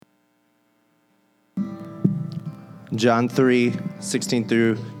John 3:16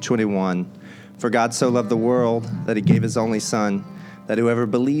 through 21. For God so loved the world that he gave his only Son, that whoever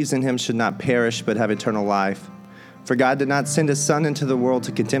believes in him should not perish but have eternal life. For God did not send his Son into the world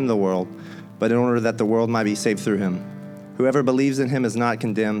to condemn the world, but in order that the world might be saved through him. Whoever believes in him is not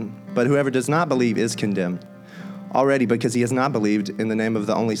condemned, but whoever does not believe is condemned already, because he has not believed in the name of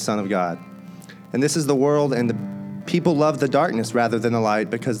the only Son of God. And this is the world, and the people love the darkness rather than the light,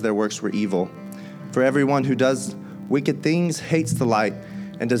 because their works were evil. For everyone who does wicked things hates the light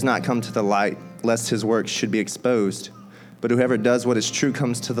and does not come to the light, lest his works should be exposed. But whoever does what is true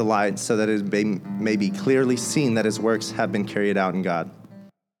comes to the light, so that it may be clearly seen that his works have been carried out in God.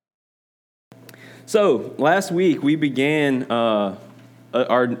 So, last week we began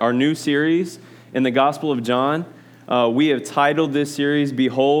our new series in the Gospel of John. We have titled this series,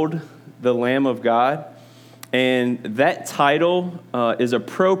 Behold the Lamb of God. And that title is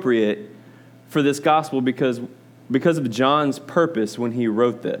appropriate for this gospel because of John's purpose when he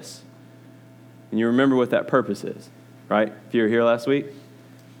wrote this. And you remember what that purpose is, right? If you were here last week,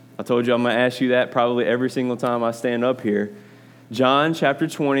 I told you I'm going to ask you that probably every single time I stand up here. John chapter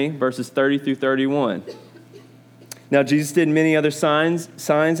 20, verses 30 through 31. Now Jesus did many other signs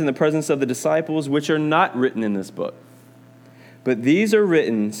in the presence of the disciples, which are not written in this book. But these are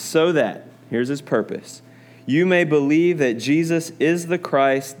written so that, here's his purpose, you may believe that Jesus is the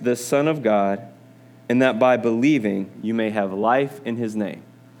Christ, the Son of God, and that by believing you may have life in his name.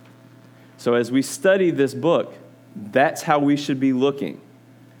 So as we study this book, that's how we should be looking.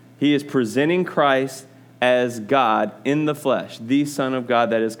 He is presenting Christ as God in the flesh, the Son of God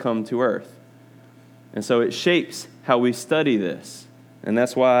that has come to earth. And so it shapes how we study this. And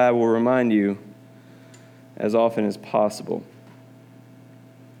that's why I will remind you as often as possible.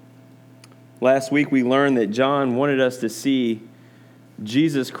 Last week we learned that John wanted us to see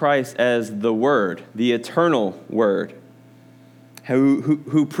Jesus Christ as the Word, the eternal Word,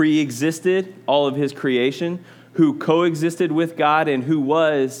 who pre-existed all of his creation, who coexisted with God, and who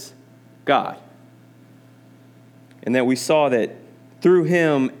was God. And that we saw that through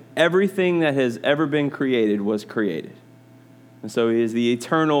him, everything that has ever been created was created. And so he is the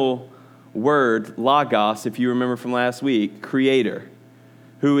eternal Word, Logos, if you remember from last week, Creator,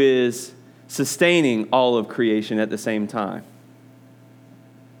 who is sustaining all of creation at the same time.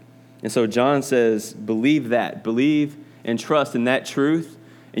 And so John says, believe that. Believe and trust in that truth,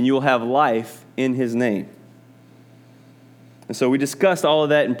 and you will have life in his name. And so we discussed all of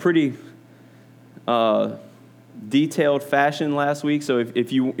that in pretty detailed fashion last week. So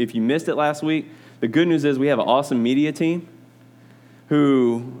if you missed it last week, the good news is we have an awesome media team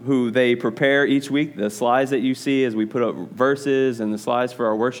who they prepare each week. The slides that you see as we put up verses and the slides for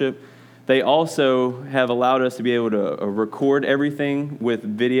our worship, they also have allowed us to be able to record everything with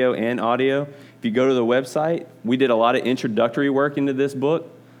video and audio. If you go to the website, we did a lot of introductory work into this book.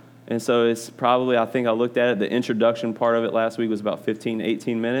 And so it's probably, I think I looked at it, the introduction part of it last week was about 15 to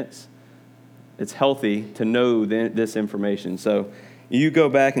 18 minutes. It's healthy to know this information. So you go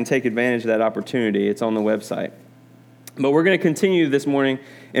back and take advantage of that opportunity. It's on the website. But we're going to continue this morning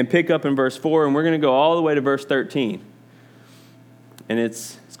and pick up in verse 4, and we're going to go all the way to verse 13. And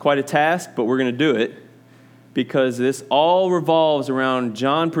it's quite a task, but we're going to do it because this all revolves around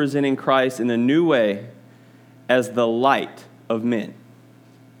John presenting Christ in a new way as the light of men.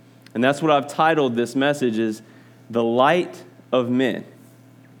 And that's what I've titled this message is The Light of Men.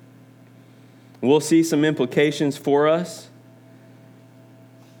 We'll see some implications for us.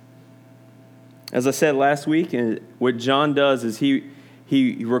 As I said last week, and what John does is he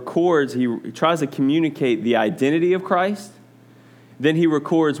records, he tries to communicate the identity of Christ. Then he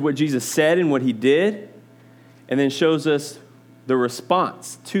records what Jesus said and what he did, and then shows us the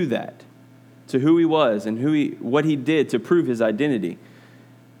response to that, to who he was and what he did to prove his identity.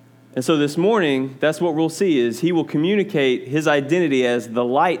 And so this morning, that's what we'll see is he will communicate his identity as the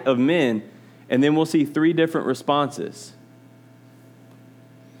light of men, and then we'll see three different responses.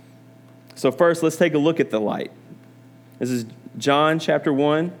 So first, let's take a look at the light. This is John chapter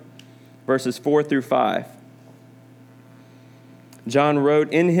 1, verses 4 through 5. John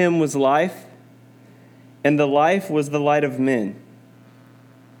wrote, "In him was life, and the life was the light of men.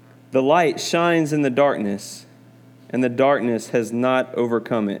 The light shines in the darkness, and the darkness has not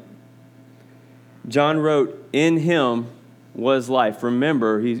overcome it." John wrote, "In him was life."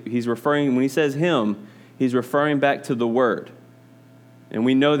 Remember, he's referring, when he says him, he's referring back to the Word. And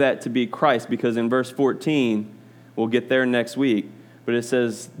we know that to be Christ because in verse 14, we'll get there next week, but it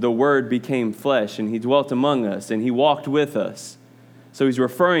says, the Word became flesh, and he dwelt among us, and he walked with us. So he's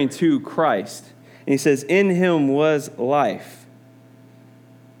referring to Christ. And he says, in him was life.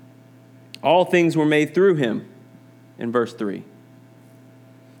 All things were made through him, in verse 3.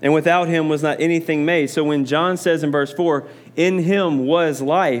 And without him was not anything made. So when John says in verse 4, in him was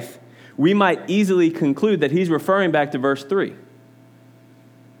life, we might easily conclude that he's referring back to verse 3,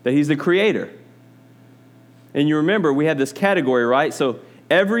 that he's the creator. And you remember, we had this category, right? So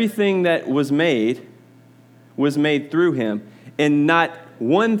everything that was made through him, and not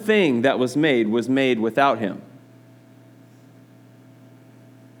one thing that was made without him.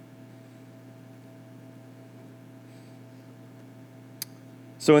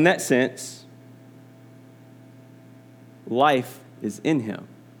 So in that sense, life is in him.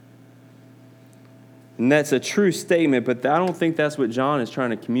 And that's a true statement, but I don't think that's what John is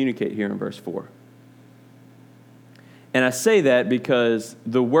trying to communicate here in verse 4. And I say that because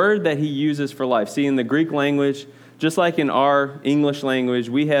the word that he uses for life, see, in the Greek language, just like in our English language,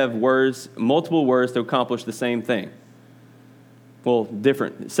 we have words, multiple words to accomplish the same thing. Well,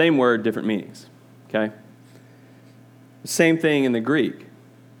 different, same word, different meanings, okay? Same thing in the Greek.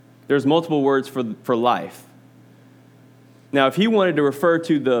 There's multiple words for life. Now, if he wanted to refer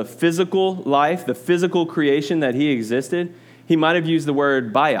to the physical life, the physical creation that he existed, he might have used the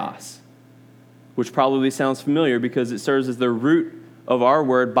word bios, which probably sounds familiar because it serves as the root of our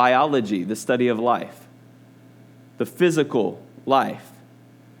word biology, the study of life, the physical life.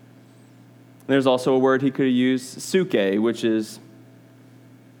 And there's also a word he could have used, suke, which is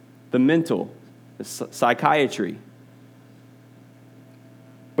the mental, the psychiatry.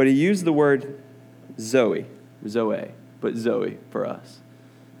 But he used the word zoe but Zoe for us.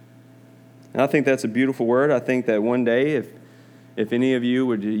 And I think that's a beautiful word. I think that one day, if any of you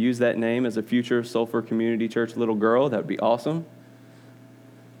would use that name as a future Sulphur Community Church little girl, that would be awesome.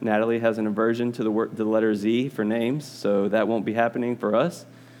 Natalie has an aversion to the letter Z for names, so that won't be happening for us.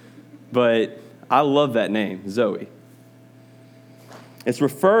 But I love that name, Zoe. It's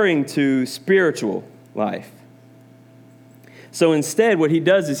referring to spiritual life. So instead, what he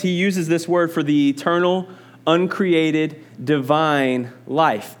does is he uses this word for the eternal, uncreated, divine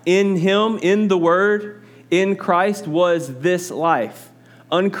life. In him, in the Word, in Christ was this life,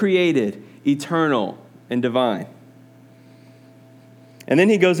 uncreated, eternal, and divine. And then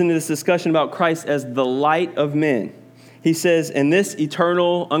he goes into this discussion about Christ as the light of men. He says, and this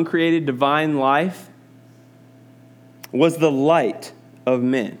eternal, uncreated, divine life was the light of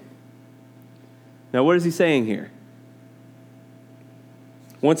men. Now, what is he saying here?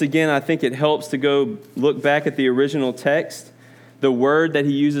 Once again, I think it helps to go look back at the original text. The word that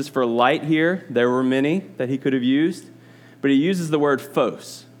he uses for light here, there were many that he could have used, but he uses the word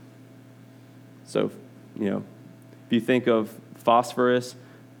phos. So, if you think of phosphorus,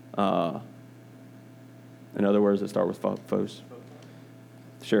 in other words that start with phos.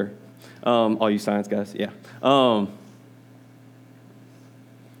 Sure. All you science guys, yeah.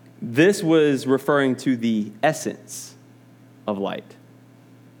 This was referring to the essence of light.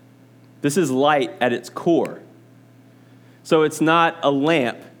 This is light at its core. So it's not a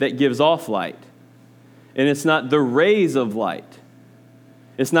lamp that gives off light. And it's not the rays of light.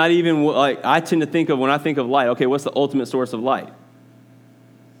 It's not even like I tend to think of when I think of light, okay, what's the ultimate source of light?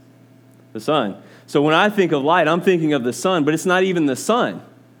 The sun. So when I think of light, I'm thinking of the sun, but it's not even the sun.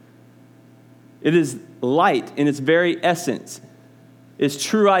 It is light in its very essence. It's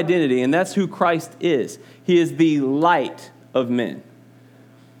true identity, and that's who Christ is. He is the light of men.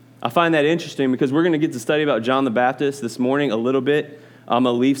 I find that interesting because we're going to get to study about John the Baptist this morning a little bit. I'm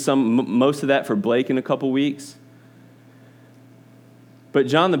going to leave most of that for Blake in a couple weeks. But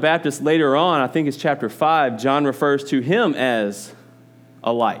John the Baptist later on, I think it's chapter 5, John refers to him as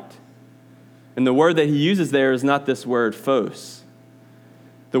a light. And the word that he uses there is not this word phos.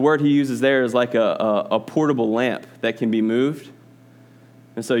 The word he uses there is like a portable lamp that can be moved.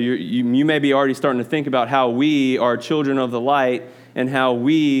 And so you may be already starting to think about how we are children of the light and how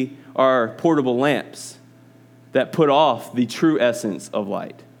we are portable lamps that put off the true essence of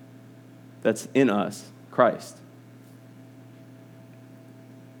light that's in us, Christ.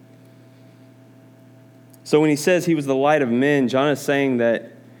 So when he says he was the light of men, John is saying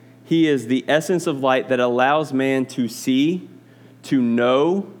that he is the essence of light that allows man to see, to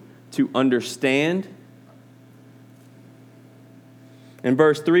know, to understand. In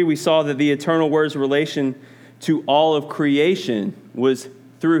verse 3, we saw that the eternal word's relation to all of creation was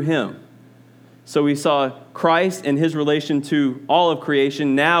through him. So we saw Christ and his relation to all of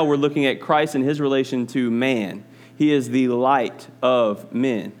creation. Now we're looking at Christ and his relation to man. He is the light of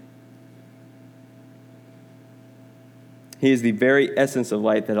men. He is the very essence of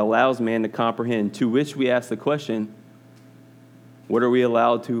light that allows man to comprehend, to which we ask the question, what are we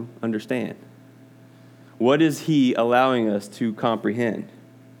allowed to understand? What is he allowing us to comprehend?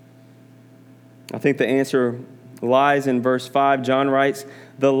 I think the answer lies in verse 5, John writes,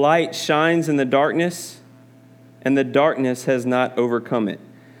 "The light shines in the darkness, and the darkness has not overcome it."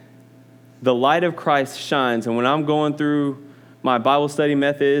 The light of Christ shines, and when I'm going through my Bible study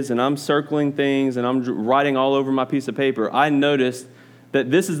methods and I'm circling things and I'm writing all over my piece of paper, I noticed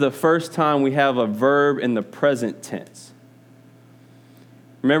that this is the first time we have a verb in the present tense.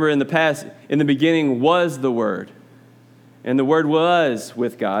 Remember, in the past, in the beginning was the Word, and the Word was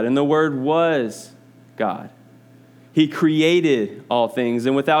with God, and the Word was God. He created all things,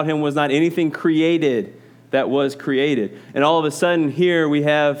 and without him was not anything created that was created. And all of a sudden, here we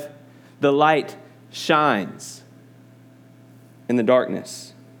have the light shines in the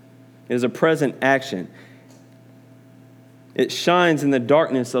darkness. It is a present action. It shines in the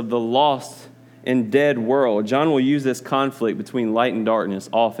darkness of the lost and dead world. John will use this conflict between light and darkness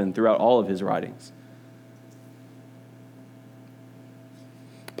often throughout all of his writings.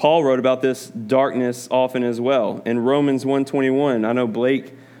 Paul wrote about this darkness often as well. In Romans 1:21, I know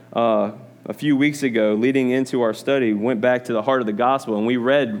Blake, a few weeks ago, leading into our study, went back to the heart of the gospel, and we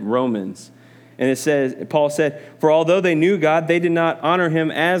read Romans. And it says, Paul said, "For although they knew God, they did not honor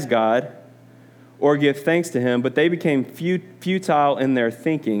him as God or give thanks to him, but they became futile in their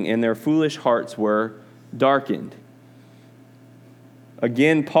thinking, and their foolish hearts were darkened."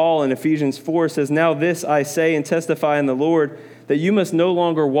 Again, Paul in Ephesians 4 says, "Now this I say and testify in the Lord, that you must no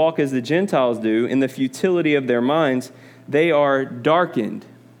longer walk as the Gentiles do in the futility of their minds. They are darkened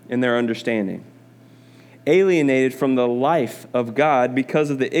in their understanding, alienated from the life of God because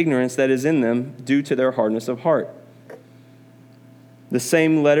of the ignorance that is in them due to their hardness of heart." The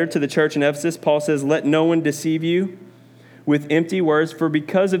same letter to the church in Ephesus, Paul says, "Let no one deceive you with empty words, for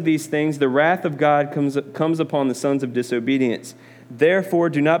because of these things the wrath of God comes upon the sons of disobedience. Therefore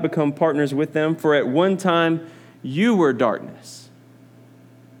do not become partners with them, for at one time you were darkness,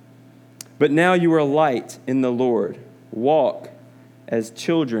 but now you are light in the Lord. Walk as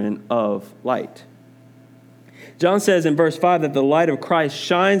children of light." John says in verse 5 that the light of Christ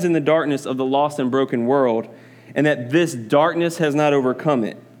shines in the darkness of the lost and broken world, and that this darkness has not overcome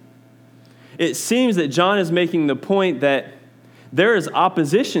it. It seems that John is making the point that there is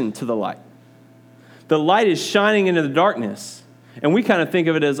opposition to the light. The light is shining into the darkness, and we kind of think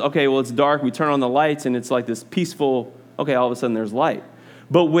of it as, okay, well, it's dark, we turn on the lights, and it's like this peaceful, okay, all of a sudden there's light.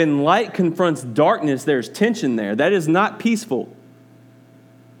 But when light confronts darkness, there's tension there. That is not peaceful.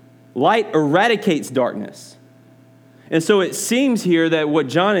 Light eradicates darkness. And so it seems here that what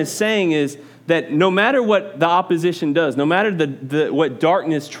John is saying is that no matter what the opposition does, no matter what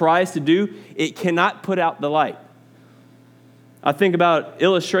darkness tries to do, it cannot put out the light. I think about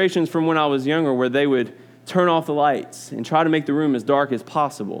illustrations from when I was younger where they would turn off the lights and try to make the room as dark as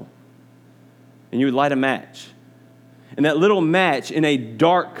possible. And you would light a match. And that little match in a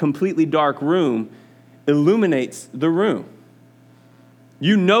dark, completely dark room illuminates the room.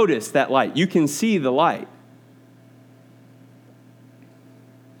 You notice that light. You can see the light.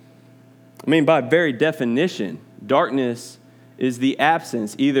 I mean, by very definition, darkness is the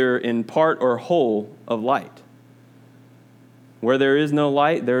absence, either in part or whole, of light. Where there is no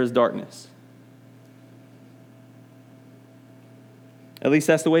light, there is darkness. At least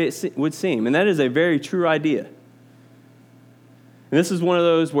that's the way it would seem. And that is a very true idea. And this is one of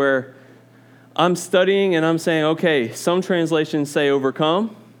those where I'm studying and I'm saying, okay, some translations say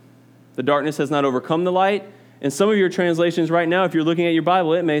overcome. The darkness has not overcome the light. And some of your translations right now, if you're looking at your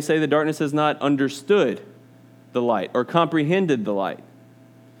Bible, it may say the darkness has not understood the light or comprehended the light.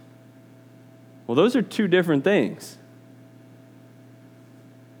 Well, those are two different things.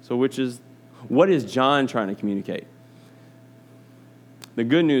 So what is John trying to communicate? The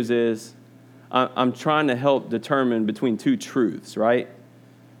good news is I'm trying to help determine between two truths, right?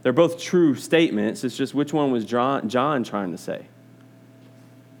 They're both true statements. It's just which one was John trying to say?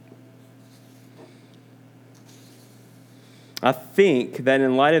 I think that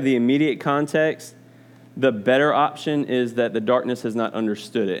in light of the immediate context, the better option is that the darkness has not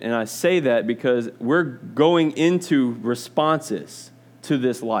understood it. And I say that because we're going into responses to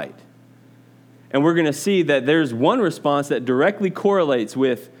this light. And we're going to see that there's one response that directly correlates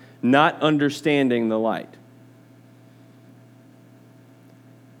with not understanding the light.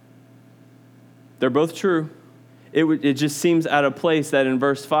 They're both true. It just seems out of place that in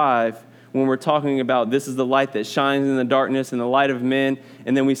verse 5, when we're talking about this is the light that shines in the darkness and the light of men,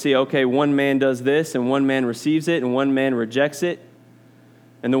 and then we see, okay, one man does this and one man receives it and one man rejects it.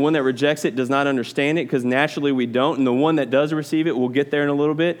 And the one that rejects it does not understand it because naturally we don't. And the one that does receive it, we'll get there in a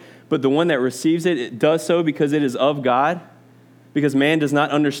little bit. But the one that receives it, it does so because it is of God, because man does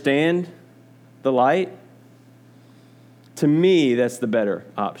not understand the light. To me, that's the better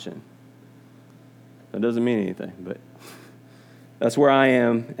option. That doesn't mean anything, but that's where I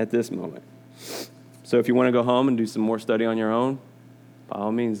am at this moment. So if you want to go home and do some more study on your own, by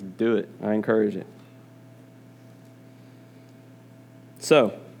all means, do it. I encourage it.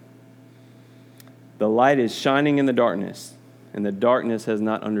 So, the light is shining in the darkness, and the darkness has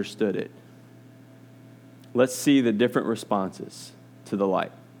not understood it. Let's see the different responses to the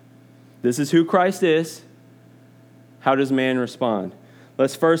light. This is who Christ is. How does man respond?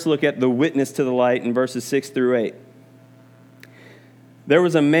 Let's first look at the witness to the light in verses 6 through 8. There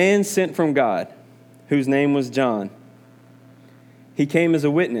was a man sent from God, whose name was John. He came as a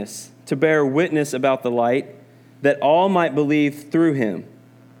witness, to bear witness about the light, that all might believe through him.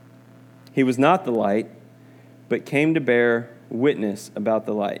 He was not the light, but came to bear witness about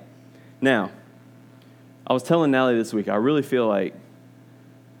the light. Now, I was telling Natalie this week, I really feel like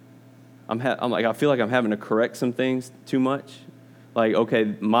I feel like I'm having to correct some things too much. Like,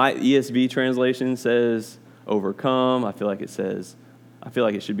 okay, my ESV translation says overcome. I feel like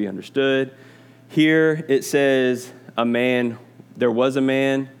it should be understood. Here it says a man, there was a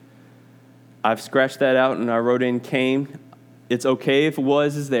man. I've scratched that out and I wrote in came. It's okay if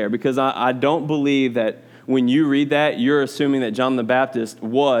was is there, because I don't believe that when you read that, you're assuming that John the Baptist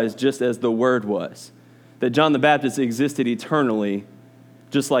was just as the Word was. That John the Baptist existed eternally,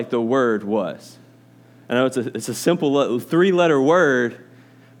 just like the Word was. I know it's a simple 3-letter word,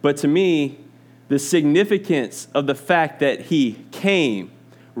 but to me, the significance of the fact that he came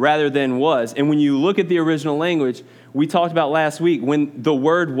rather than was. And when you look at the original language, we talked about last week, when the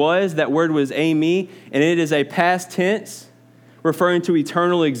word was, that word was eimi, and it is a past tense referring to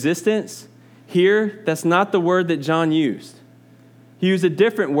eternal existence. Here, that's not the word that John used. He used a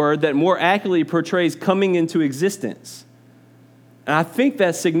different word that more accurately portrays coming into existence. And I think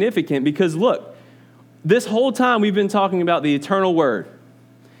that's significant because, look, this whole time we've been talking about the eternal word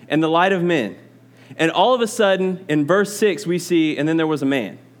and the light of men. And all of a sudden, in verse 6, we see, and then there was a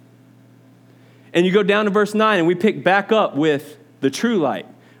man. And you go down to verse 9, and we pick back up with the true light,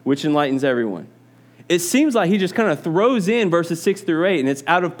 which enlightens everyone. It seems like he just kind of throws in verses 6 through 8, and it's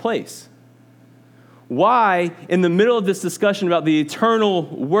out of place. Why, in the middle of this discussion about the eternal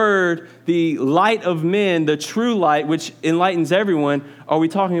word, the light of men, the true light, which enlightens everyone, are we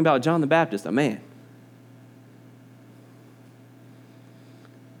talking about John the Baptist, a man?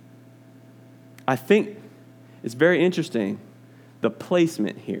 I think it's very interesting, the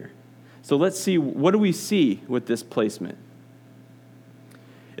placement here. So let's see, what do we see with this placement?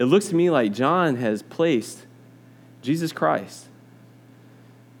 It looks to me like John has placed Jesus Christ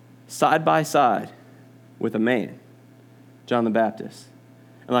side by side with a man, John the Baptist.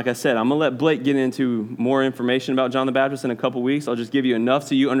 And like I said, I'm going to let Blake get into more information about John the Baptist in a couple weeks. I'll just give you enough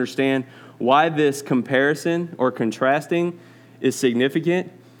so you understand why this comparison or contrasting is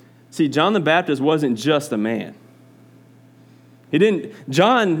significant. See, John the Baptist wasn't just a man.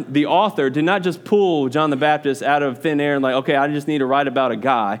 John, the author, did not just pull John the Baptist out of thin air and like, okay, I just need to write about a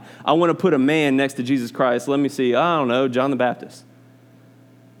guy. I want to put a man next to Jesus Christ. Let me see, I don't know, John the Baptist.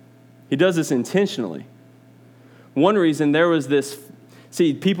 He does this intentionally. One reason there was this,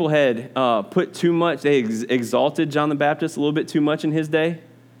 people had put too much, they exalted John the Baptist a little bit too much in his day.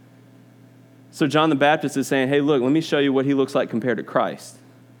 So John the Baptist is saying, hey, look, let me show you what he looks like compared to Christ,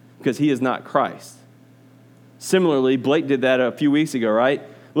 because he is not Christ. Similarly, Blake did that a few weeks ago, right?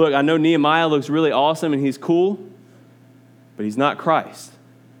 Look, I know Nehemiah looks really awesome and he's cool, but he's not Christ.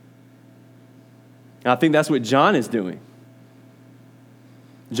 And I think that's what John is doing.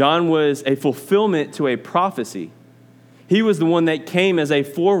 John was a fulfillment to a prophecy. He was the one that came as a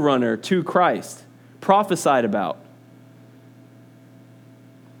forerunner to Christ, prophesied about.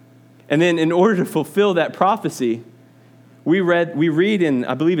 And then in order to fulfill that prophecy, we read in,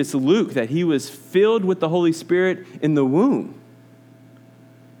 I believe it's Luke, that he was filled with the Holy Spirit in the womb.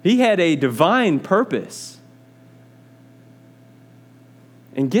 He had a divine purpose.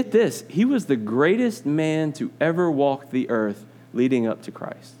 And get this, he was the greatest man to ever walk the earth leading up to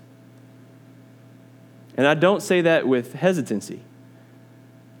Christ. And I don't say that with hesitancy,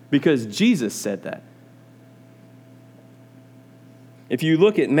 because Jesus said that. If you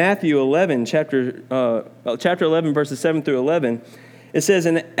look at Matthew 11, chapter 11, verses 7 through 11, it says,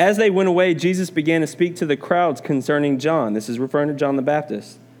 and as they went away, Jesus began to speak to the crowds concerning John. This is referring to John the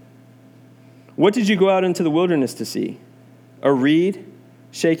Baptist. What did you go out into the wilderness to see? A reed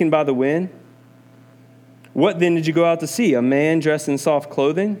shaken by the wind? What then did you go out to see? A man dressed in soft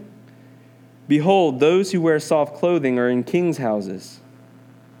clothing? Behold, those who wear soft clothing are in kings' houses.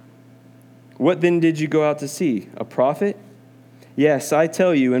 What then did you go out to see? A prophet? Yes, I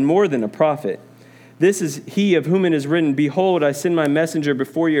tell you, and more than a prophet. This is he of whom it is written, 'Behold, I send my messenger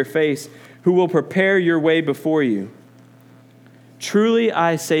before your face, who will prepare your way before you.' Truly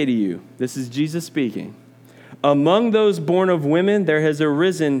I say to you," this is Jesus speaking, "among those born of women there has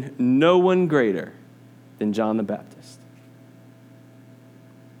arisen no one greater than John the Baptist."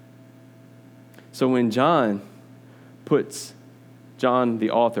 So when John the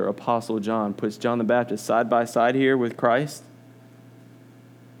author, Apostle John, puts John the Baptist side by side here with Christ,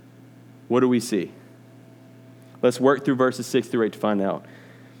 what do we see? Let's work through verses 6 through 8 to find out.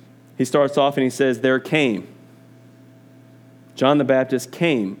 He starts off and he says, "There came." John the Baptist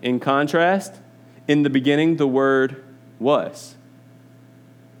came. In contrast, in the beginning, the Word was.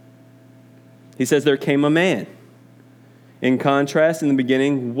 He says, "There came a man." In contrast, in the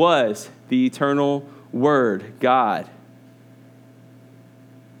beginning was the eternal Word, God.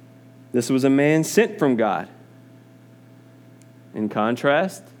 This was a man sent from God. In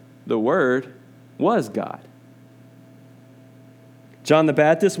contrast, the Word was God. John the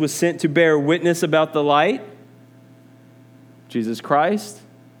Baptist was sent to bear witness about the light. Jesus Christ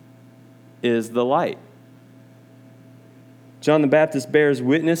is the light. John the Baptist bears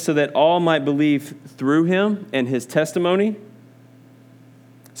witness so that all might believe through him and his testimony.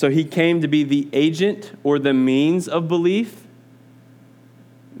 So he came to be the agent or the means of belief.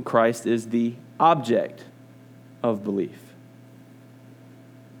 Christ is the object of belief.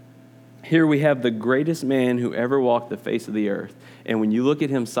 Here we have the greatest man who ever walked the face of the earth. And when you look at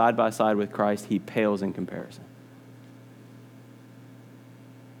him side by side with Christ, he pales in comparison.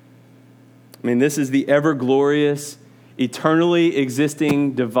 I mean, this is the ever-glorious, eternally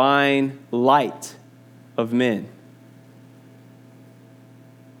existing, divine light of men.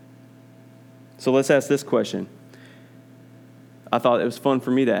 So let's ask this question. I thought it was fun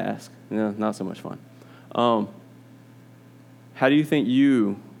for me to ask. No, not so much fun. How do you think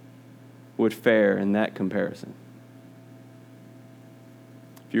you would fare in that comparison?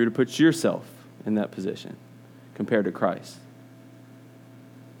 If you were to put yourself in that position compared to Christ.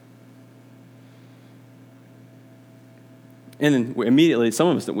 And then immediately, some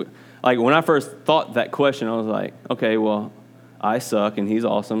of us, like when I first thought that question, I was like, okay, well, I suck and he's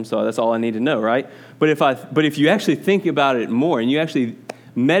awesome, so that's all I need to know, right? But if you actually think about it more and you actually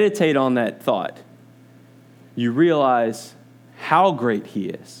meditate on that thought, you realize how great he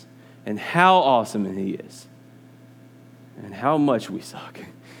is and how awesome he is and how much we suck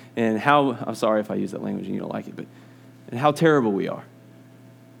and how, I'm sorry if I use that language and you don't like it, but and how terrible we are.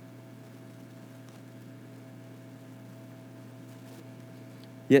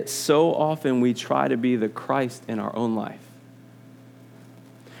 Yet so often we try to be the Christ in our own life.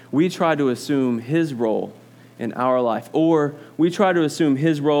 We try to assume his role in our life, or we try to assume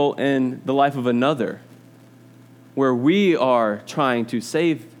his role in the life of another, where we are trying to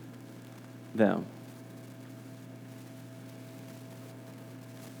save them.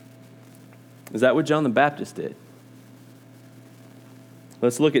 Is that what John the Baptist did?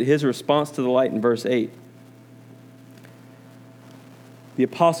 Let's look at his response to the light in verse 8. The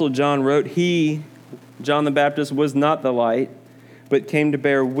Apostle John wrote, "He, John the Baptist, was not the light, but came to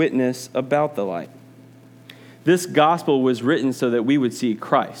bear witness about the light." This gospel was written so that we would see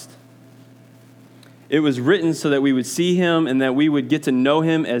Christ. It was written so that we would see him and that we would get to know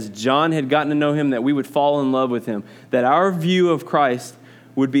him as John had gotten to know him, that we would fall in love with him, that our view of Christ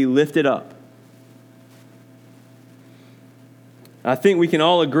would be lifted up. I think we can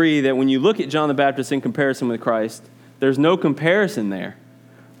all agree that when you look at John the Baptist in comparison with Christ, there's no comparison there.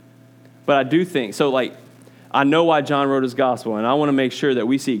 But I do think, I know why John wrote his gospel, and I want to make sure that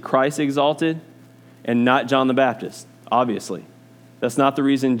we see Christ exalted and not John the Baptist, obviously. That's not the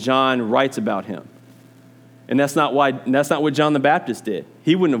reason John writes about him. And that's not what John the Baptist did.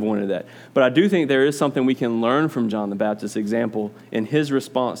 He wouldn't have wanted that. But I do think there is something we can learn from John the Baptist's example in his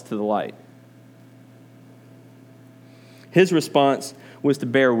response to the light. His response was to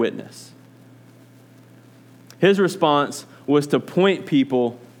bear witness. His response was to point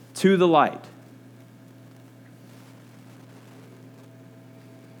people to the light.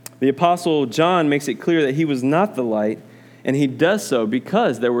 The Apostle John makes it clear that he was not the light, and he does so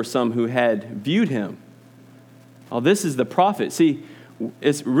because there were some who had viewed him. Oh, this is the prophet. See,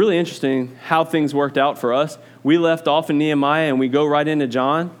 it's really interesting how things worked out for us. We left off in Nehemiah and we go right into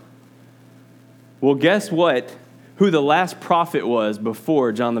John. Well, guess what? Who the last prophet was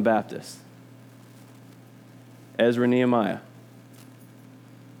before John the Baptist? Ezra, Nehemiah.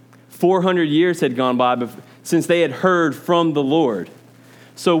 400 years had gone by since they had heard from the Lord.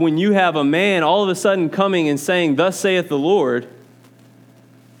 So when you have a man all of a sudden coming and saying, "Thus saith the Lord,"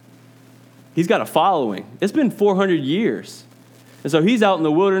 he's got a following. It's been 400 years. And so he's out in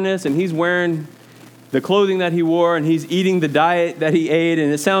the wilderness and he's wearing the clothing that he wore, and he's eating the diet that he ate,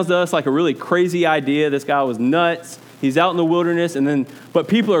 and it sounds to us like a really crazy idea. This guy was nuts. He's out in the wilderness, but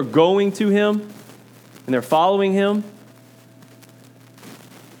people are going to him, and they're following him.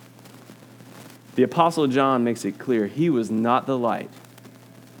 The Apostle John makes it clear he was not the light,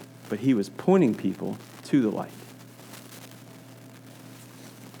 but he was pointing people to the light.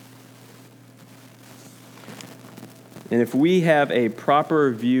 And if we have a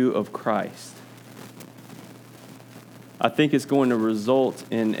proper view of Christ, I think it's going to result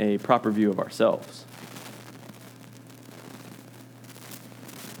in a proper view of ourselves.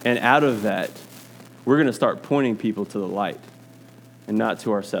 And out of that, we're going to start pointing people to the light and not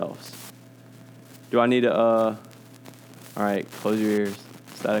to ourselves. Do I need to, all right, close your ears.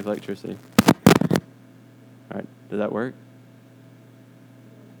 Static electricity. All right, does that work?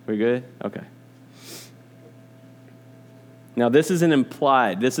 We good? Okay. Now, this is an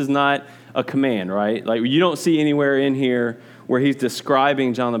implied. This is not a command, right? Like, you don't see anywhere in here where he's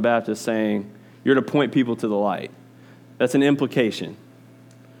describing John the Baptist saying, you're to point people to the light. That's an implication.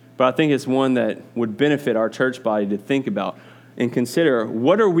 But I think it's one that would benefit our church body to think about and consider,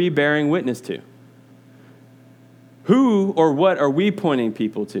 what are we bearing witness to? Who or what are we pointing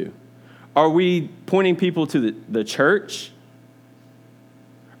people to? Are we pointing people to the church?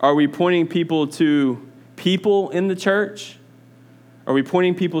 Are we pointing people to people in the church? Are we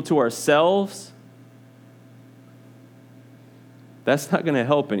pointing people to ourselves? That's not going to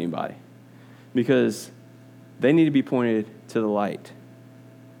help anybody because they need to be pointed to the light.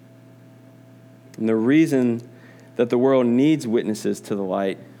 And the reason that the world needs witnesses to the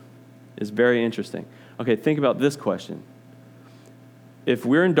light is very interesting. Okay, think about this question. If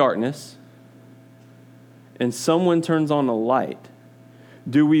we're in darkness and someone turns on a light,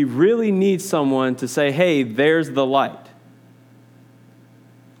 do we really need someone to say, hey, there's the light?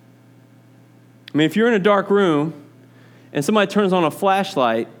 I mean, if you're in a dark room and somebody turns on a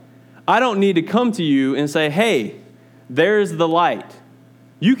flashlight, I don't need to come to you and say, hey, there's the light.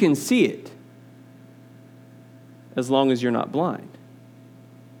 You can see it as long as you're not blind.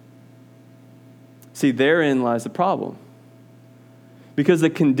 See, therein lies the problem. Because the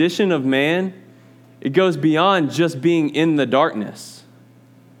condition of man, it goes beyond just being in the darkness.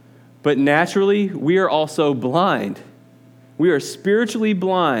 But naturally, we are also blind. We are spiritually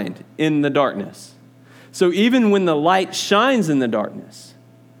blind in the darkness. So even when the light shines in the darkness,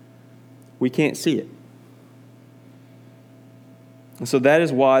 we can't see it. And so that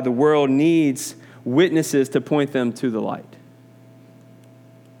is why the world needs witnesses to point them to the light.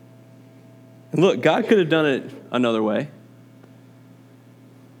 And look, God could have done it another way.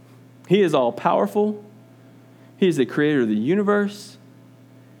 He is all powerful. He is the creator of the universe.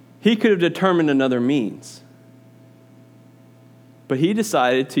 He could have determined another means. But he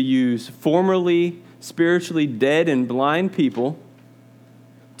decided to use formerly spiritually dead and blind people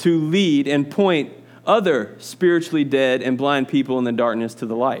to lead and point other spiritually dead and blind people in the darkness to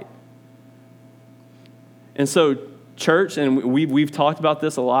the light. And so, church, and we've talked about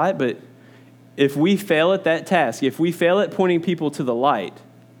this a lot, but if we fail at that task, if we fail at pointing people to the light,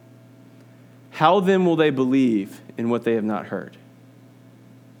 how then will they believe in what they have not heard?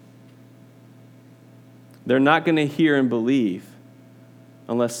 They're not going to hear and believe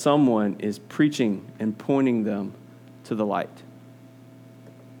unless someone is preaching and pointing them to the light.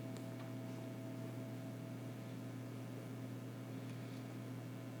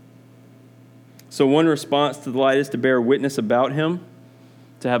 So one response to the light is to bear witness about him,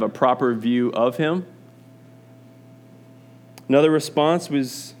 to have a proper view of him. Another response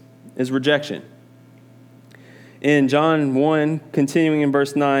is rejection. In John 1, continuing in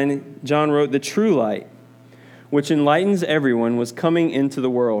verse 9, John wrote, "The true light, which enlightens everyone, was coming into the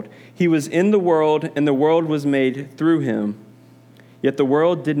world. He was in the world, and the world was made through him. Yet the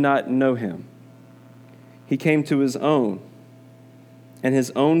world did not know him. He came to his own, and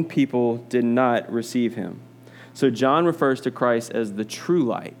his own people did not receive him." So John refers to Christ as the true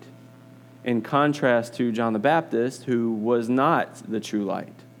light, in contrast to John the Baptist, who was not the true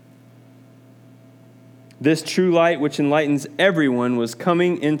light. This true light, which enlightens everyone, was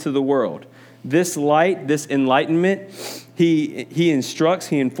coming into the world. This light, this enlightenment, he instructs,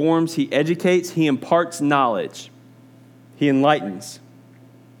 he informs, he educates, he imparts knowledge. He enlightens.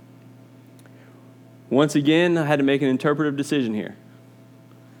 Once again, I had to make an interpretive decision here.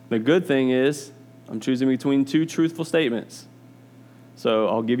 The good thing is, I'm choosing between two truthful statements. So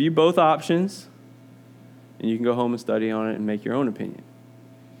I'll give you both options, and you can go home and study on it and make your own opinion.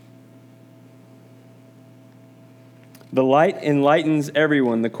 The light enlightens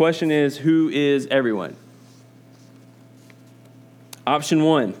everyone. The question is, who is everyone? Option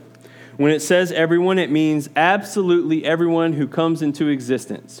 1. When it says everyone, it means absolutely everyone who comes into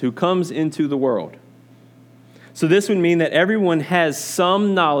existence, who comes into the world. So this would mean that everyone has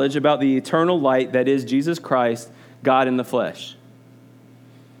some knowledge about the eternal light that is Jesus Christ, God in the flesh.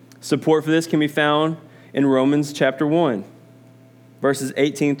 Support for this can be found in Romans chapter 1, verses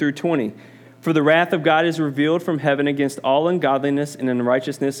 18 through 20. For the wrath of God is revealed from heaven against all ungodliness and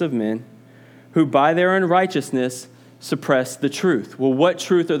unrighteousness of men, who by their unrighteousness suppress the truth. Well, what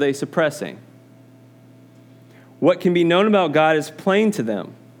truth are they suppressing? What can be known about God is plain to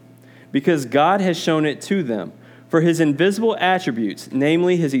them, because God has shown it to them. For his invisible attributes,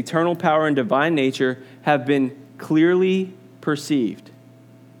 namely his eternal power and divine nature, have been clearly perceived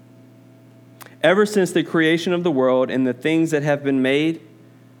ever since the creation of the world and the things that have been made,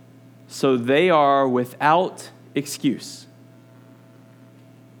 so they are without excuse.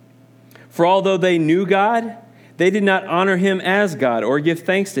 For although they knew God, they did not honor him as God or give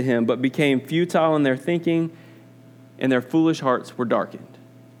thanks to him, but became futile in their thinking, and their foolish hearts were darkened.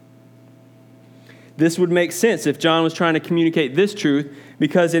 This would make sense if John was trying to communicate this truth,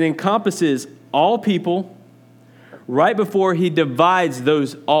 because it encompasses all people right before he divides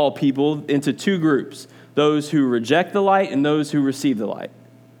those all people into two groups, those who reject the light and those who receive the light.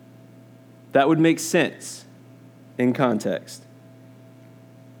 That would make sense in context.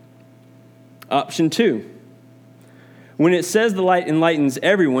 Option 2. When it says the light enlightens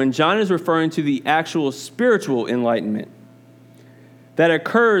everyone, John is referring to the actual spiritual enlightenment that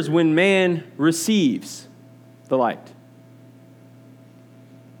occurs when man receives the light.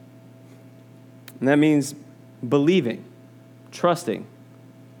 And that means believing, trusting.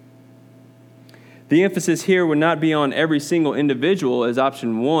 The emphasis here would not be on every single individual, as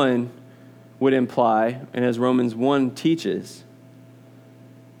option 1 would imply, and as Romans 1 teaches.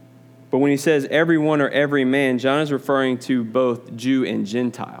 But when he says everyone or every man, John is referring to both Jew and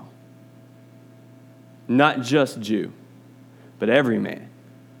Gentile. Not just Jew, but every man.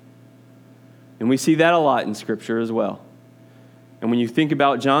 And we see that a lot in Scripture as well. And when you think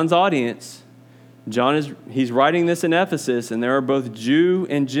about John's audience, he's writing this in Ephesus, and there are both Jew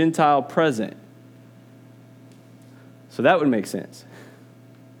and Gentile present. So that would make sense.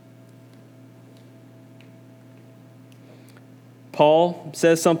 Paul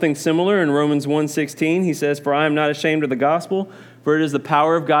says something similar in Romans 1:16. He says, "For I am not ashamed of the gospel, for it is the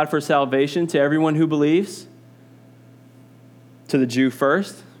power of God for salvation to everyone who believes, to the Jew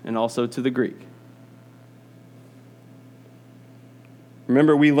first, and also to the Greek."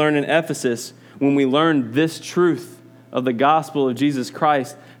 Remember, we learned in Ephesus, when we learned this truth of the gospel of Jesus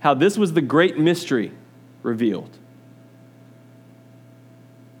Christ, how this was the great mystery revealed.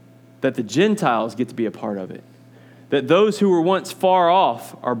 That the Gentiles get to be a part of it. That those who were once far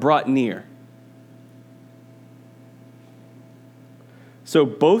off are brought near. So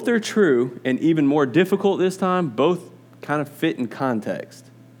both are true, and even more difficult this time, both kind of fit in context.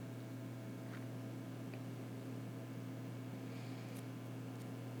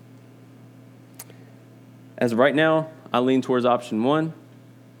 As of right now, I lean towards option 1,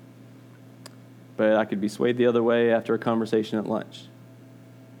 but I could be swayed the other way after a conversation at lunch.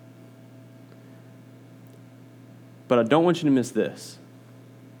 But I don't want you to miss this.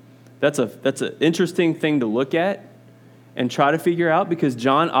 That's an interesting thing to look at and try to figure out, because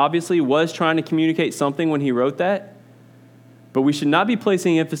John obviously was trying to communicate something when he wrote that. But we should not be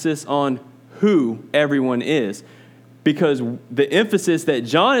placing emphasis on who everyone is, because the emphasis that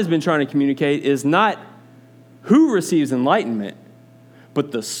John has been trying to communicate is not who receives enlightenment,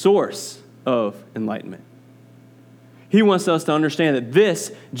 but the source of enlightenment. He wants us to understand that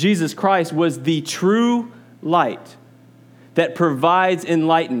this, Jesus Christ, was the true light that provides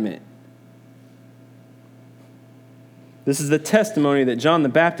enlightenment. This is the testimony that John the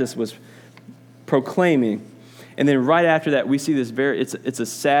Baptist was proclaiming. And then right after that, we see this it's a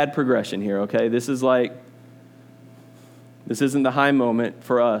sad progression here, okay? This isn't the high moment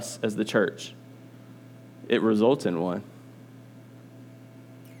for us as the church. It results in one.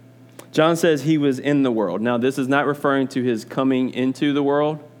 John says he was in the world. Now, this is not referring to his coming into the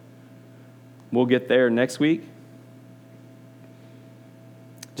world. We'll get there next week.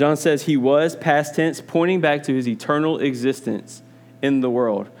 John says he was, past tense, pointing back to his eternal existence in the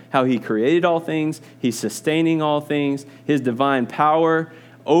world. How he created all things, he's sustaining all things, his divine power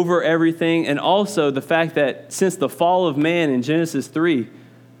over everything, and also the fact that since the fall of man in Genesis 3,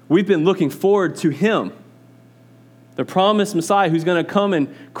 we've been looking forward to him, the promised Messiah who's going to come and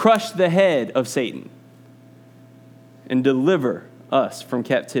crush the head of Satan and deliver us from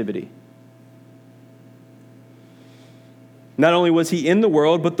captivity. Not only was he in the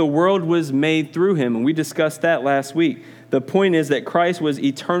world, but the world was made through him. And we discussed that last week. The point is that Christ was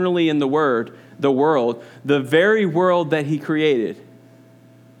eternally in the world, the very world that he created.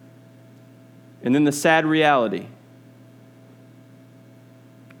 And then the sad reality,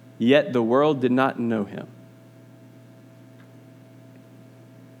 yet the world did not know him.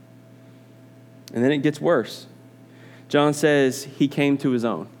 And then it gets worse. John says he came to his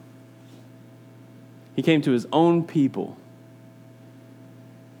own. He came to his own people.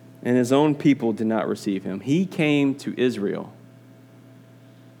 And his own people did not receive him. He came to Israel.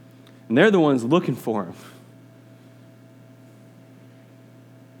 And they're the ones looking for him.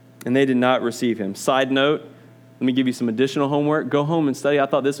 And they did not receive him. Side note, let me give you some additional homework. Go home and study. I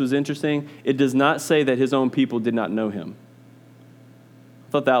thought this was interesting. It does not say that his own people did not know him.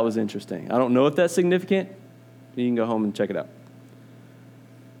 I thought that was interesting. I don't know if that's significant. You can go home and check it out.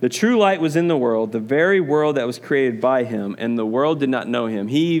 The true light was in the world, the very world that was created by him, and the world did not know him.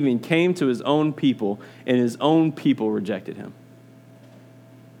 He even came to his own people, and his own people rejected him.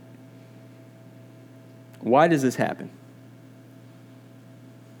 Why does this happen?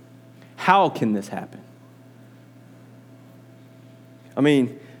 How can this happen? I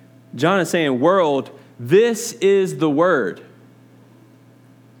mean, John is saying, world, this is the word.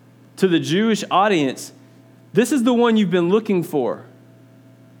 To the Jewish audience, this is the one you've been looking for.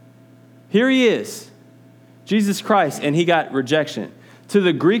 Here he is, Jesus Christ, and he got rejection. To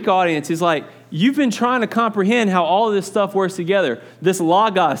the Greek audience, he's like, you've been trying to comprehend how all of this stuff works together. This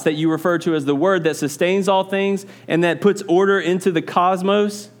logos that you refer to as the word that sustains all things and that puts order into the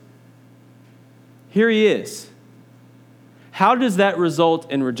cosmos. Here he is. How does that result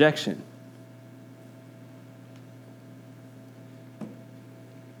in rejection?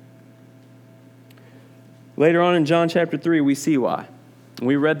 Later on in John chapter 3, we see why.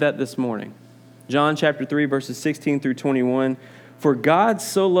 We read that this morning. John chapter 3, verses 16 through 21. For God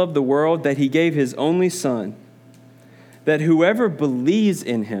so loved the world that he gave his only Son, that whoever believes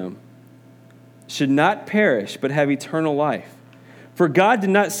in him should not perish, but have eternal life. For God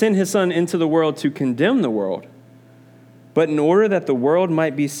did not send his Son into the world to condemn the world, but in order that the world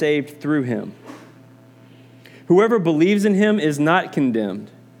might be saved through him. Whoever believes in him is not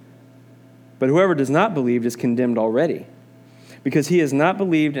condemned, but whoever does not believe is condemned already, because he has not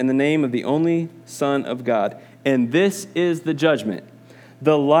believed in the name of the only Son of God. And this is the judgment.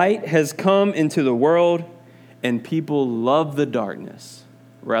 The light has come into the world, and people love the darkness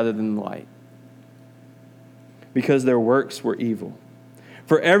rather than the light, because their works were evil.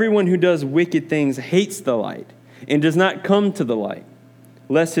 For everyone who does wicked things hates the light and does not come to the light,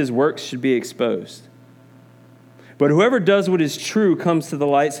 lest his works should be exposed. But whoever does what is true comes to the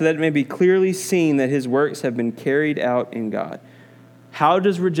light, so that it may be clearly seen that his works have been carried out in God. How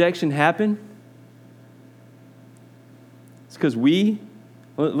does rejection happen? It's because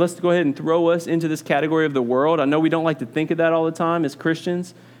let's go ahead and throw us into this category of the world. I know we don't like to think of that all the time as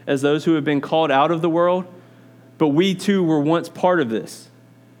Christians, as those who have been called out of the world, but we too were once part of this.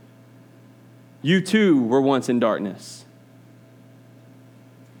 You too were once in darkness.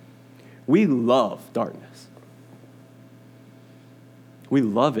 We love darkness. We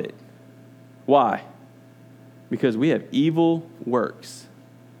love it. Why? Because we have evil works,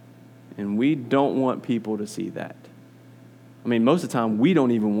 and we don't want people to see that. I mean, most of the time, we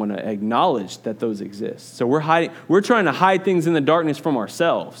don't even want to acknowledge that those exist. So we're trying to hide things in the darkness from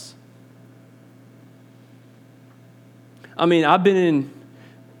ourselves. I mean, I've been in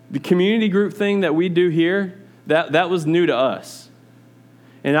the community group thing that we do here. That was new to us.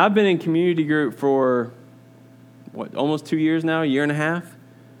 And I've been in community group for, almost 2 years now, a year and a half.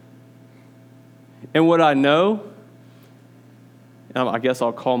 And what I know, I guess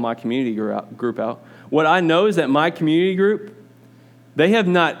I'll call my community group out. What I know is that my community group, they have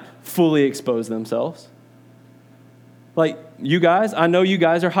not fully exposed themselves. Like you guys, I know you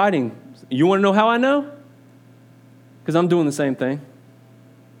guys are hiding. You want to know how I know? Because I'm doing the same thing.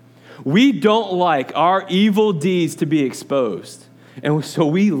 We don't like our evil deeds to be exposed. And so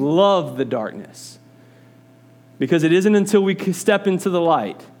we love the darkness. Because it isn't until we step into the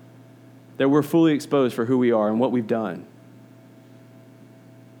light that we're fully exposed for who we are and what we've done.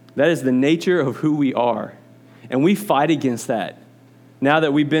 That is the nature of who we are. And we fight against that. Now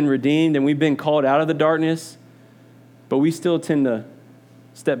that we've been redeemed and we've been called out of the darkness, but we still tend to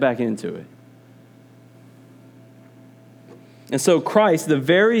step back into it. And so Christ, the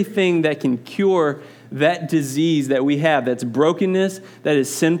very thing that can cure that disease that we have, that's brokenness, that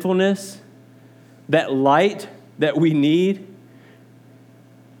is sinfulness, that light that we need,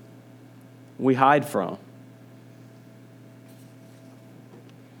 we hide from.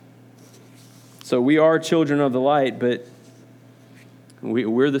 So we are children of the light, but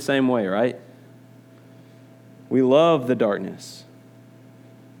we're the same way, right? We love the darkness.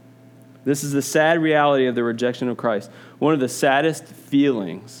 This is the sad reality of the rejection of Christ. One of the saddest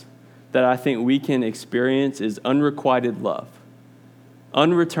feelings that I think we can experience is unrequited love,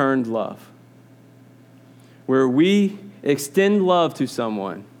 unreturned love, where we extend love to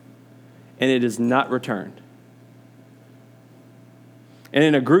someone and it is not returned. And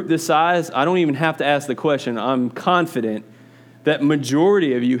in a group this size, I don't even have to ask the question. I'm confident that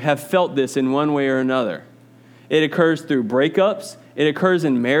majority of you have felt this in one way or another. It occurs through breakups. It occurs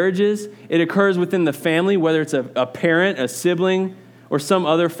in marriages. It occurs within the family, whether it's a parent, a sibling, or some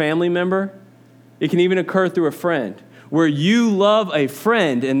other family member. It can even occur through a friend, where you love a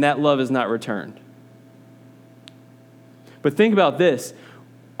friend and that love is not returned. But think about this.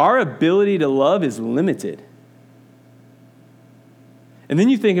 Our ability to love is limited. And then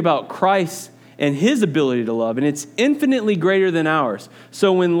you think about Christ and his ability to love, and it's infinitely greater than ours.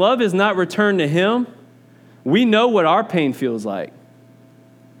 So when love is not returned to him, we know what our pain feels like.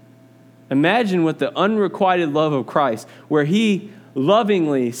 Imagine what the unrequited love of Christ, where he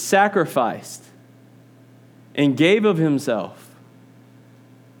lovingly sacrificed and gave of himself,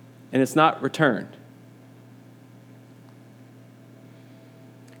 and it's not returned.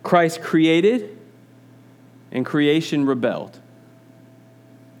 Christ created, and creation rebelled.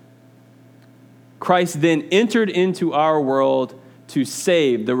 Christ then entered into our world to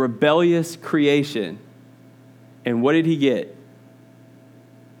save the rebellious creation. And what did he get?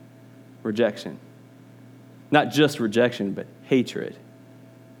 Rejection. Not just rejection, but hatred.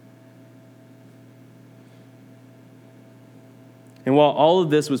 And while all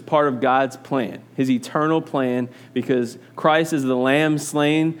of this was part of God's plan, his eternal plan, because Christ is the Lamb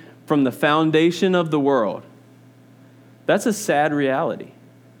slain from the foundation of the world, that's a sad reality.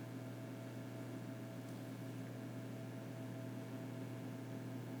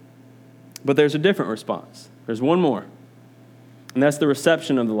 But there's a different response. There's one more. And that's the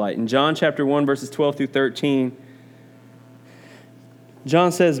reception of the light. In John chapter 1, verses 12 through 13,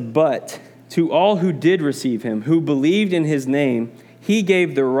 John says, "But to all who did receive him, who believed in his name, he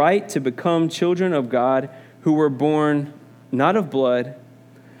gave the right to become children of God, who were born not of blood,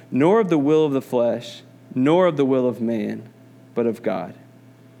 nor of the will of the flesh, nor of the will of man, but of God."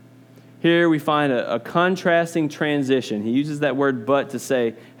 Here we find a contrasting transition. He uses that word "but" to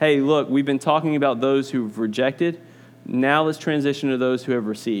say, hey, look, we've been talking about those who've rejected. Now let's transition to those who have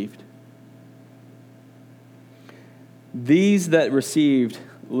received. These that received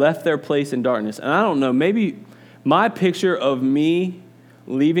left their place in darkness. And I don't know, maybe my picture of me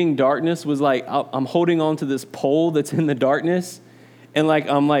leaving darkness was like I'm holding on to this pole that's in the darkness. And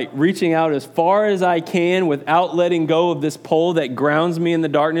I'm reaching out as far as I can without letting go of this pole that grounds me in the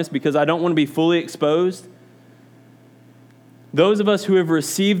darkness because I don't want to be fully exposed. Those of us who have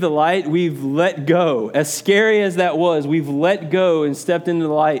received the light, we've let go. As scary as that was, we've let go and stepped into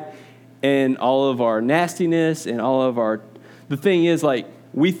the light, and all of our nastiness and all of our... The thing is,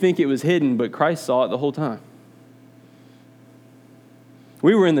 we think it was hidden, but Christ saw it the whole time.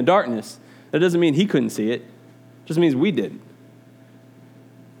 We were in the darkness. That doesn't mean he couldn't see it. It just means we didn't.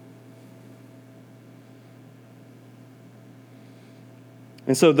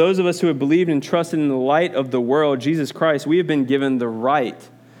 And so those of us who have believed and trusted in the light of the world, Jesus Christ, we have been given the right,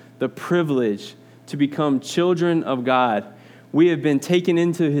 the privilege to become children of God. We have been taken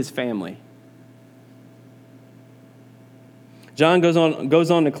into his family. John goes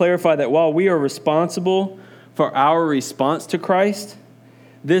on to clarify that while we are responsible for our response to Christ,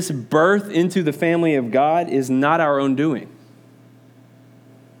 this birth into the family of God is not our own doing.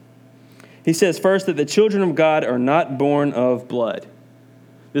 He says first that the children of God are not born of blood.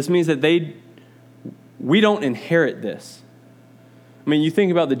 This means that we don't inherit this. I mean, you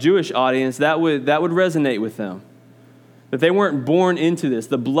think about the Jewish audience, that would resonate with them. That they weren't born into this.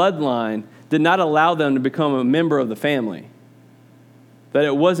 The bloodline did not allow them to become a member of the family. That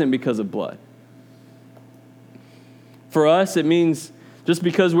it wasn't because of blood. For us, it means just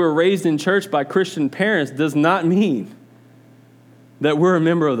because we're raised in church by Christian parents does not mean that we're a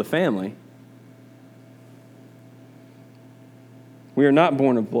member of the family. We are not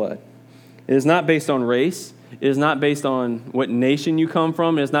born of blood. It is not based on race. It is not based on what nation you come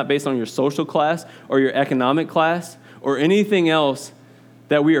from. It is not based on your social class or your economic class or anything else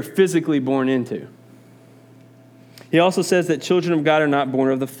that we are physically born into. He also says that children of God are not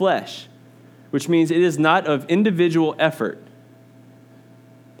born of the flesh, which means it is not of individual effort.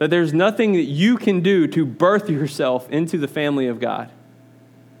 That there's nothing that you can do to birth yourself into the family of God.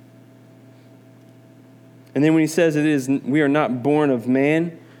 And then when he says we are not born of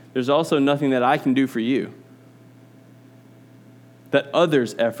man, there's also nothing that I can do for you. That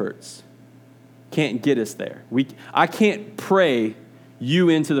others' efforts can't get us there. I can't pray you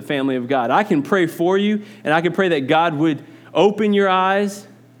into the family of God. I can pray for you, and I can pray that God would open your eyes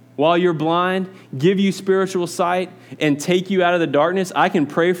while you're blind, give you spiritual sight, and take you out of the darkness. I can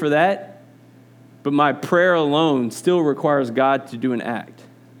pray for that, but my prayer alone still requires God to do an act.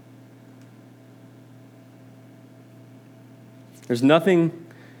 There's nothing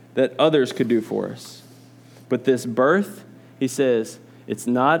that others could do for us. But this birth, he says, it's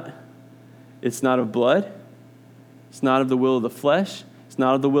not of blood, it's not of the will of the flesh, it's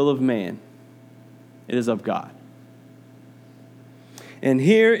not of the will of man. It is of God. And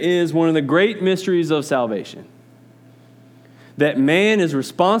here is one of the great mysteries of salvation. That man is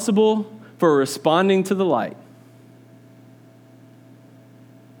responsible for responding to the light.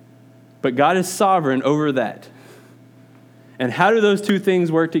 But God is sovereign over that. And how do those two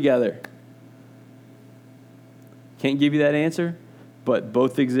things work together? Can't give you that answer, but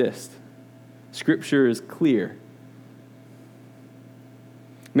both exist. Scripture is clear.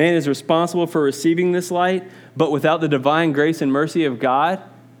 Man is responsible for receiving this light, but without the divine grace and mercy of God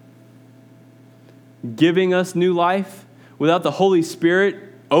giving us new life, without the Holy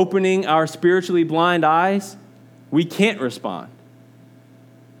Spirit opening our spiritually blind eyes, we can't respond.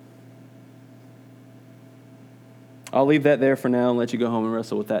 I'll leave that there for now and let you go home and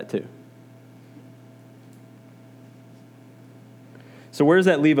wrestle with that too. So where does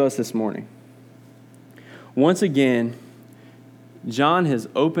that leave us this morning? Once again, John has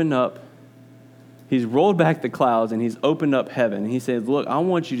opened up, he's rolled back the clouds and he's opened up heaven. And he says, look, I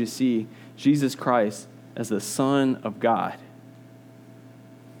want you to see Jesus Christ as the Son of God.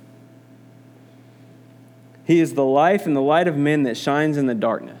 He is the life and the light of men that shines in the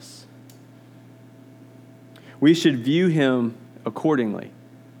darkness. We should view him accordingly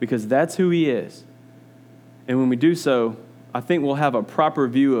because that's who he is. And when we do so, I think we'll have a proper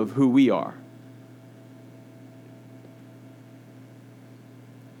view of who we are.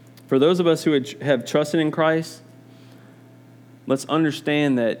 For those of us who have trusted in Christ, let's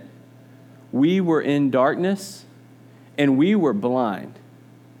understand that we were in darkness and we were blind.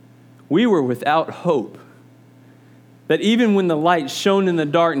 We were without hope. That even when the light shone in the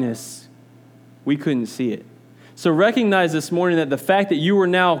darkness, we couldn't see it. So recognize this morning that the fact that you are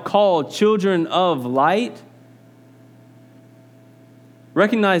now called children of light,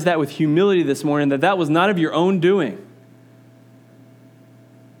 recognize that with humility this morning, that was not of your own doing.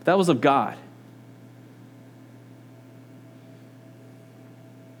 That was of God.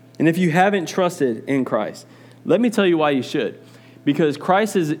 And if you haven't trusted in Christ, let me tell you why you should. Because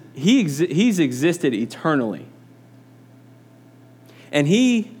Christ he's existed eternally. And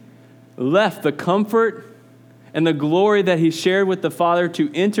he left the comfort and the glory that he shared with the Father to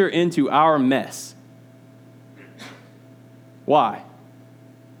enter into our mess. Why?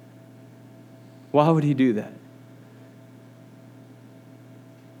 Why would he do that?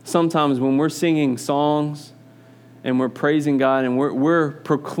 Sometimes when we're singing songs and we're praising God and we're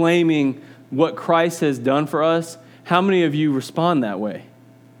proclaiming what Christ has done for us, how many of you respond that way?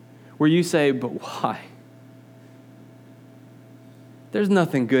 Where you say, but why? There's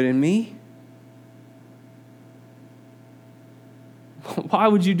nothing good in me. Why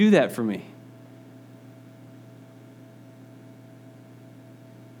would you do that for me?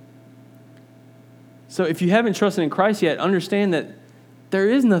 So if you haven't trusted in Christ yet, understand that there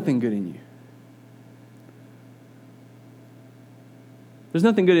is nothing good in you. There's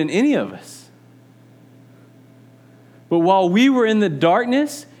nothing good in any of us. But while we were in the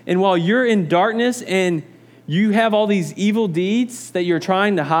darkness, and while you're in darkness and you have all these evil deeds that you're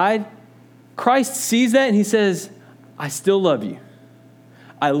trying to hide, Christ sees that and he says, I still love you.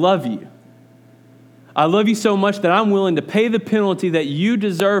 I love you. I love you so much that I'm willing to pay the penalty that you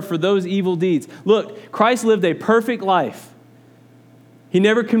deserve for those evil deeds. Look, Christ lived a perfect life. He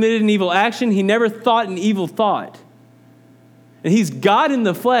never committed an evil action. He never thought an evil thought. And he's God in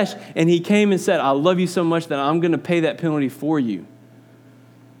the flesh, and he came and said, I love you so much that I'm going to pay that penalty for you.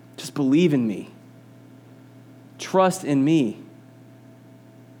 Just believe in me. Trust in me.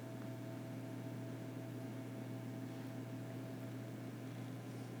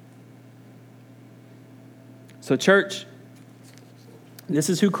 So church, this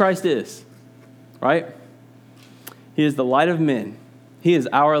is who Christ is, right? He is the light of men. He is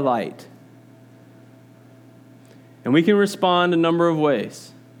our light. And we can respond a number of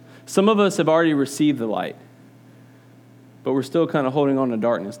ways. Some of us have already received the light, but we're still kind of holding on to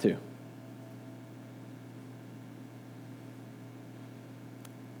darkness too.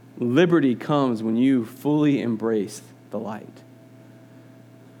 Liberty comes when you fully embrace the light.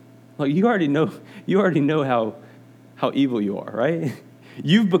 Like you already know how evil you are, right?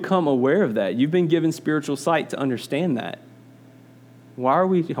 You've become aware of that. You've been given spiritual sight to understand that. Why are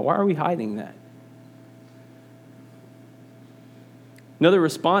we hiding that? Another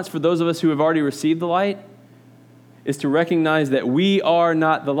response for those of us who have already received the light is to recognize that we are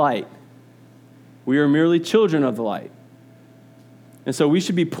not the light. We are merely children of the light. And so we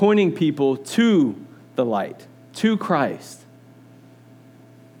should be pointing people to the light, to Christ.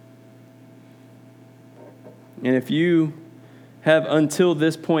 And if you have until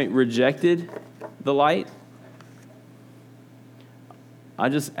this point rejected the light, I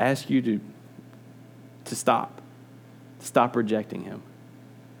just ask you to stop. Stop rejecting him.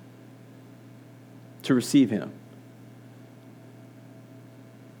 To receive him.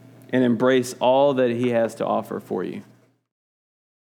 And embrace all that he has to offer for you.